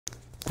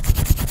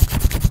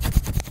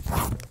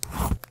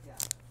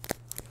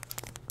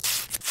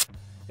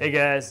Hey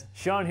guys,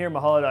 Sean here,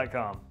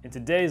 Mahalo.com. In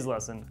today's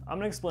lesson, I'm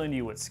going to explain to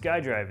you what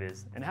Skydrive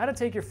is and how to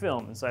take your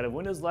film inside of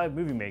Windows Live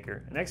Movie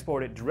Maker and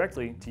export it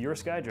directly to your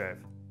Skydrive.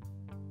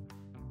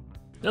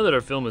 Now that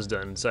our film is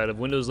done inside of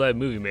Windows Live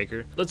Movie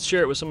Maker, let's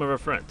share it with some of our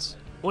friends.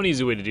 One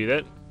easy way to do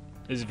that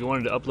is if you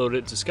wanted to upload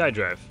it to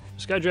Skydrive.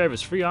 Skydrive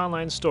is free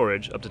online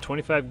storage up to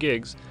 25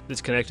 gigs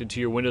that's connected to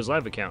your Windows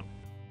Live account.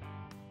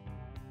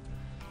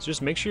 So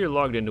just make sure you're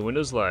logged into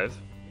Windows Live,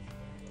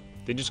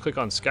 then just click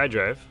on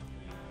Skydrive.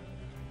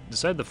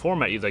 Decide the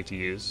format you'd like to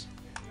use,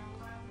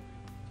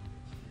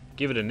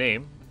 give it a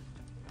name,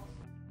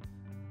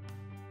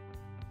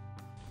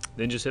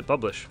 then just hit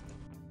publish.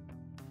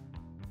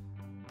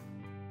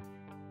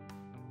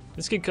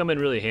 This can come in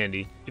really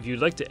handy if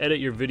you'd like to edit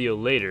your video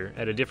later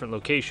at a different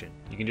location.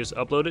 You can just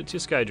upload it to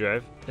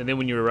Skydrive, and then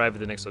when you arrive at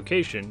the next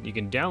location, you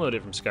can download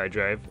it from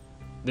Skydrive,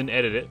 then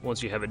edit it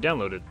once you have it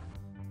downloaded.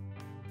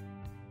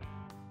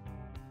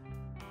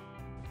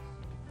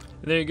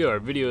 And there you go, our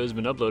video has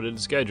been uploaded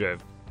to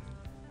Skydrive.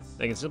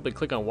 I can simply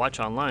click on Watch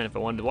Online if I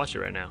wanted to watch it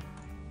right now.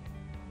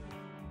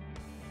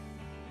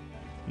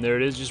 And there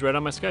it is, just right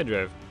on my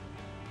Skydrive.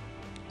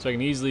 So I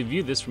can easily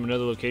view this from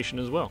another location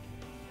as well.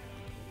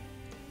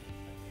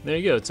 There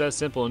you go, it's that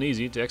simple and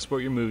easy to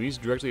export your movies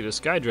directly to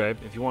Skydrive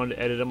if you wanted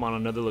to edit them on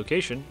another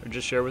location or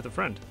just share with a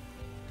friend.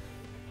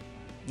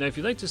 Now if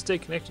you'd like to stay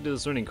connected to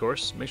this learning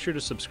course, make sure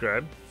to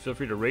subscribe, feel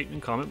free to rate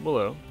and comment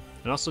below,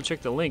 and also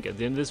check the link at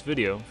the end of this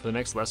video for the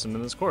next lesson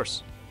in this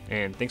course.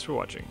 And thanks for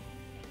watching.